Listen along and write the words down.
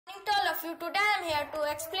of you. Today I am here to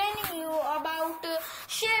explaining you about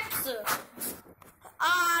shapes.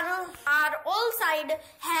 Our all side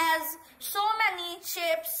has so many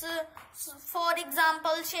shapes. For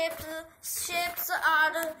example, shapes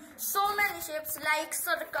are so many shapes like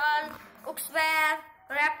circle, square,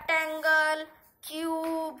 rectangle,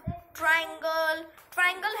 cube, triangle.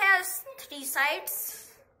 Triangle has 3 sides.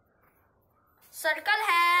 Circle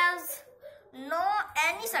has no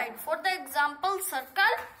any side. For the example,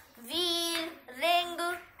 circle, wheel, ring,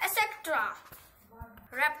 etc.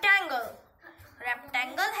 Rectangle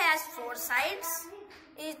has 4 sides.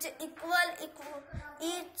 Each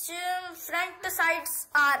front sides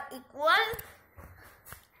are equal.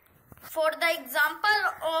 For the example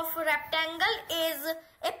of rectangle is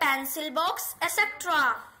a pencil box,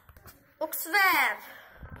 etc. Square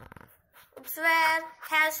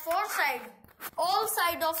has 4 sides. All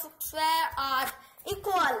sides of square are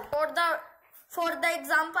equal. For the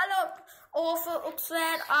example of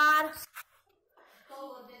square are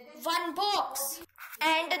one box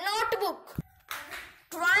and notebook.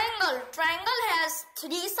 Triangle has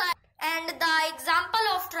 3 sides, and the example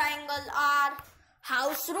of triangle are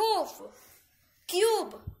house roof.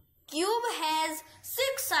 Cube has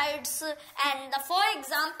 6 sides, and the for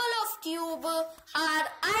example of cube are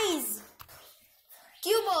eyes.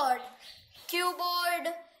 Keyboard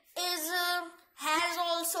has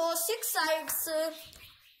also 6 sides,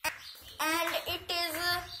 and it is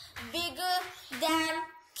bigger than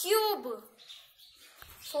cube.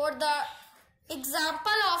 For the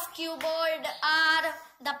example of keyboard are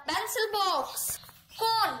the pencil box.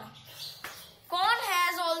 Cone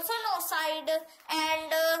has also no side,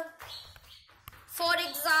 and for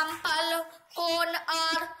example, cone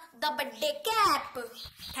are the birthday cap.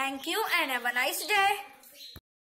 Thank you and have a nice day.